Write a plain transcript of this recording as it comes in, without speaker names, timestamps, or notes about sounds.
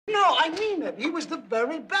No, I mean it. He was the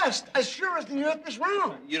very best, as sure as the earth is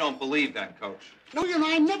round. You don't believe that, Coach. No, you know,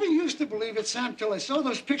 I never used to believe it, Sam, till I saw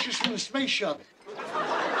those pictures from the space shuttle.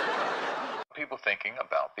 People thinking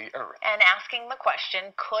about the Earth. And asking the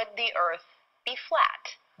question, could the Earth be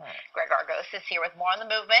flat? Greg Argos is here with more on the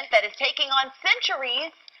movement that is taking on centuries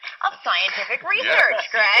of scientific research,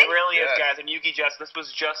 Greg. It really is, guys. And Yuki, this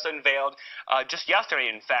was just unveiled just yesterday,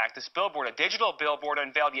 in fact. This billboard, a digital billboard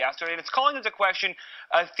unveiled yesterday, and it's calling into question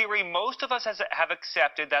a theory most of us have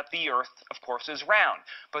accepted, that the Earth, of course, is round.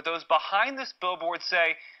 But those behind this billboard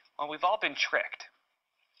say, well, we've all been tricked.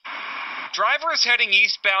 Drivers heading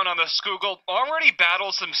eastbound on the Schuylkill already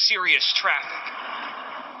battle some serious traffic.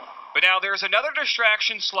 But now there's another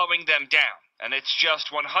distraction slowing them down, and it's just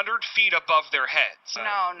 100 feet above their heads.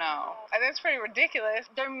 No. That's pretty ridiculous.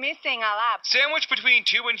 They're missing a lot. Sandwiched between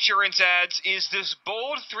two insurance ads is this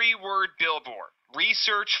bold 3-word billboard: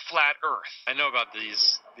 Research Flat Earth. I know about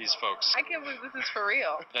these folks. I can't believe this is for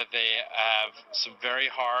real. That they have some very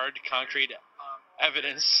hard, concrete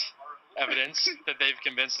evidence that they've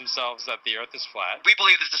convinced themselves that the Earth is flat. We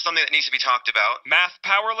believe this is something that needs to be talked about. Math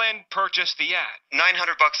Powerland purchased the ad.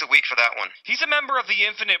 $900 a week for that one. He's a member of the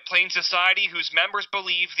Infinite Plane Society, whose members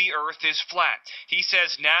believe the Earth is flat. He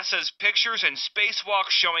says NASA's pictures and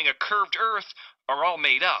spacewalks showing a curved Earth are all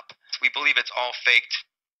made up. We believe it's all faked.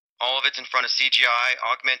 All of it's in front of CGI,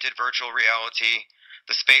 augmented virtual reality.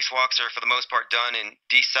 The spacewalks are, for the most part, done in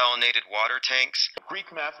desalinated water tanks.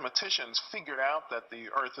 Greek mathematicians figured out that the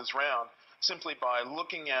Earth is round simply by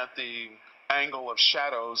looking at the angle of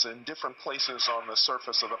shadows in different places on the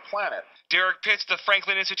surface of the planet. Derek Pitts, the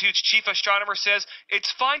Franklin Institute's chief astronomer, says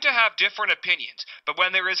it's fine to have different opinions, but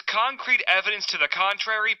when there is concrete evidence to the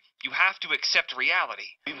contrary, you have to accept reality.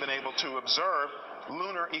 We've been able to observe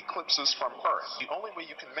lunar eclipses from Earth. The only way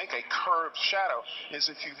you can make a curved shadow is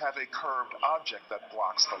if you have a curved object that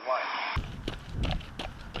blocks the light.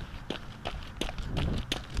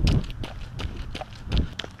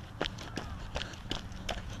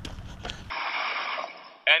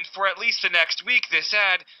 And for at least the next week, this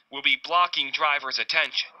ad will be blocking drivers'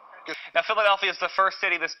 attention. Now, Philadelphia is the first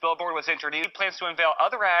city this billboard was introduced. He plans to unveil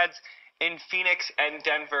other ads in Phoenix and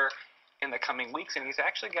Denver in the coming weeks, and he's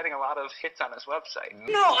actually getting a lot of hits on his website.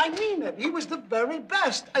 No, I mean it. He was the very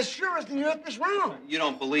best, as sure as the earth is round. You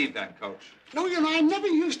don't believe that, Coach. No, you know, I never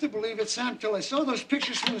used to believe it, Sam, till I saw those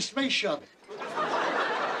pictures from the space shuttle.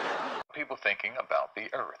 People thinking about the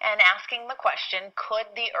Earth. And asking the question, could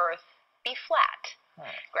the Earth be flat?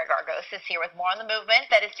 Greg Argos is here with more on the movement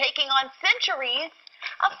that is taking on centuries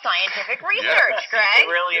of scientific research, Greg. It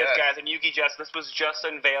really is, guys. And Yuki, this was just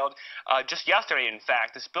unveiled just yesterday, in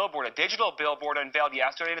fact. This billboard, a digital billboard unveiled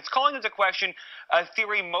yesterday, and it's calling into question a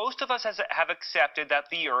theory most of us have accepted, that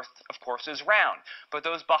the Earth, of course, is round. But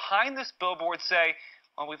those behind this billboard say,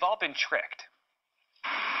 well, we've all been tricked.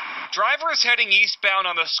 Drivers heading eastbound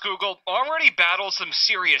on the Schuylkill already battle some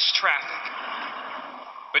serious traffic.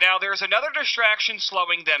 But now there's another distraction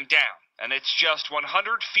slowing them down, and it's just 100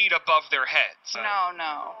 feet above their heads.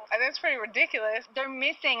 No. That's pretty ridiculous. They're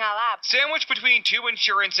missing a lot. Sandwiched between two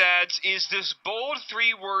insurance ads is this bold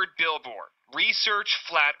 3-word billboard: Research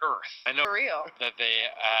Flat Earth. I know For real. that they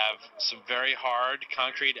have some very hard,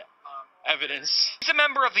 concrete evidence. He's a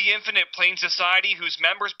member of the Infinite Plane Society, whose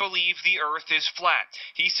members believe the Earth is flat.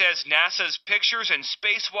 He says NASA's pictures and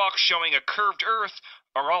spacewalks showing a curved Earth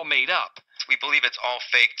are all made up. We believe it's all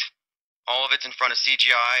faked. All of it's in front of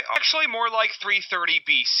CGI. Actually, more like 330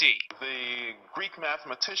 BC. The Greek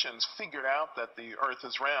mathematicians figured out that the Earth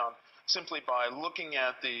is round simply by looking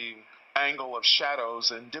at the angle of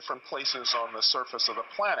shadows in different places on the surface of the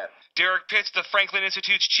planet. Derek Pitts, the Franklin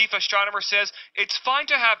Institute's chief astronomer, says it's fine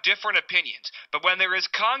to have different opinions, but when there is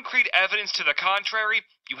concrete evidence to the contrary,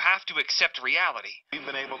 you have to accept reality. We've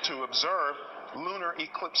been able to observe lunar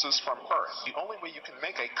eclipses from Earth. The only way you can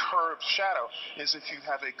make a curved shadow is if you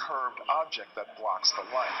have a curved object that blocks the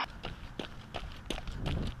light.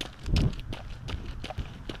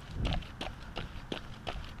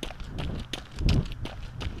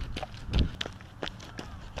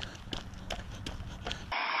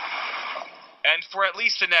 And for at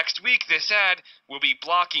least the next week, this ad will be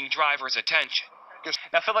blocking drivers' attention.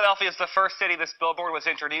 Now, Philadelphia is the first city this billboard was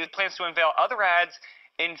introduced. He plans to unveil other ads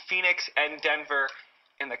in Phoenix and Denver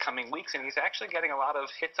in the coming weeks, and he's actually getting a lot of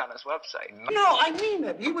hits on his website. No, I mean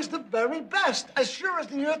it. He was the very best, as sure as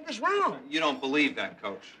the earth is round. You don't believe that,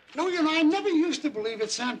 Coach. No, you know, I never used to believe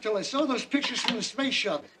it, Sam, till I saw those pictures from the space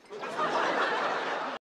shuttle.